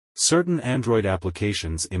Certain Android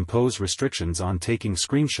applications impose restrictions on taking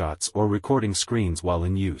screenshots or recording screens while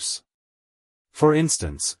in use. For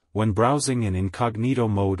instance, when browsing in incognito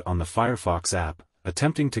mode on the Firefox app,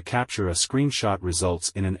 attempting to capture a screenshot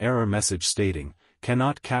results in an error message stating,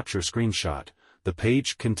 "Cannot capture screenshot, the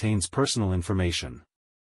page contains personal information."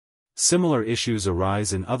 Similar issues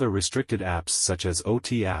arise in other restricted apps such as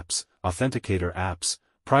OT apps, authenticator apps,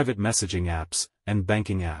 private messaging apps, and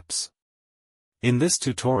banking apps. In this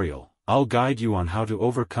tutorial, I'll guide you on how to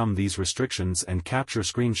overcome these restrictions and capture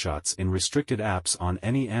screenshots in restricted apps on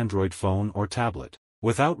any Android phone or tablet,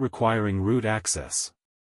 without requiring root access.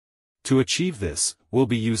 To achieve this, we'll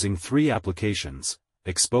be using three applications: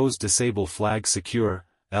 Expose Disable Flag Secure,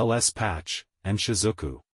 LS Patch, and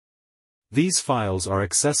Shizuku. These files are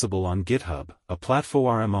accessible on GitHub, a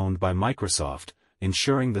platform owned by Microsoft,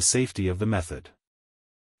 ensuring the safety of the method.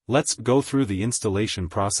 Let's go through the installation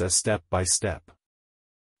process step by step.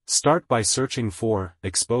 Start by searching for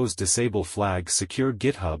Expose Disable Flag Secure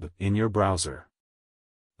GitHub in your browser.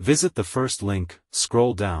 Visit the first link,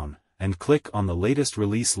 scroll down, and click on the latest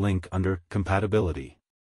release link under Compatibility.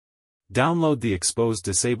 Download the Expose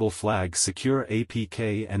Disable Flag Secure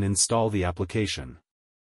APK and install the application.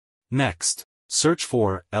 Next, search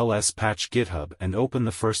for LS Patch GitHub and open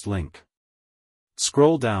the first link.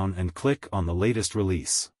 Scroll down and click on the latest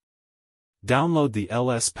release. Download the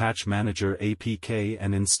LS Patch Manager APK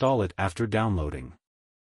and install it after downloading.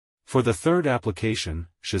 For the third application,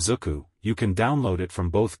 Shizuku, you can download it from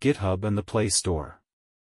both GitHub and the Play Store.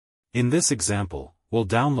 In this example, we'll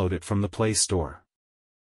download it from the Play Store.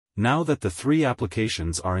 Now that the three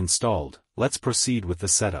applications are installed, let's proceed with the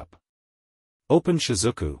setup. Open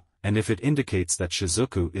Shizuku, and if it indicates that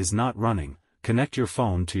Shizuku is not running, connect your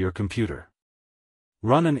phone to your computer.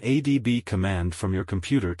 Run an ADB command from your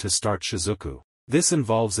computer to start Shizuku. This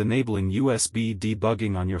involves enabling USB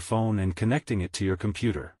debugging on your phone and connecting it to your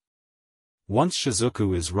computer. Once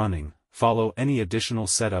Shizuku is running, follow any additional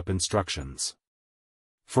setup instructions.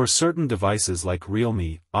 For certain devices like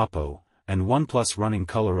Realme, Oppo, and OnePlus running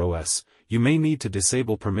ColorOS, you may need to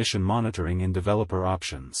disable permission monitoring in developer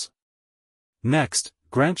options. Next,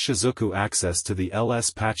 grant Shizuku access to the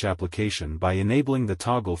LS Patch application by enabling the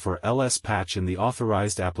toggle for LS Patch in the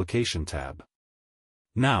Authorized Application tab.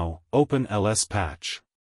 Now, open LS Patch.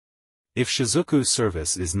 If Shizuku's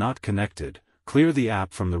service is not connected, clear the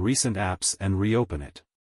app from the recent apps and reopen it.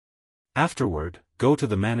 Afterward, go to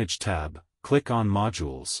the Manage tab, click on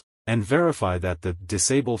Modules, and verify that the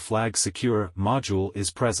Disable Flag Secure module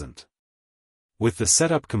is present. With the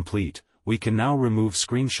setup complete, we can now remove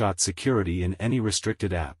screenshot security in any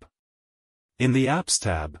restricted app. In the Apps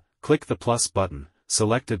tab, click the plus button,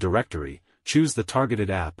 select a directory, choose the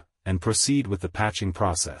targeted app, and proceed with the patching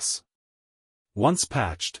process. Once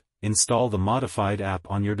patched, install the modified app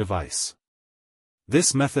on your device.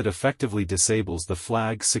 This method effectively disables the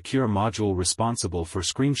Flag Secure module responsible for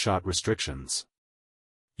screenshot restrictions.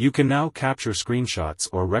 You can now capture screenshots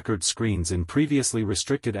or record screens in previously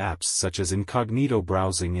restricted apps such as incognito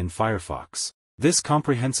browsing in Firefox. This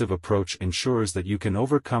comprehensive approach ensures that you can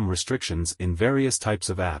overcome restrictions in various types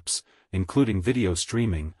of apps, including video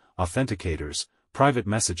streaming, authenticators, private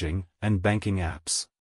messaging, and banking apps.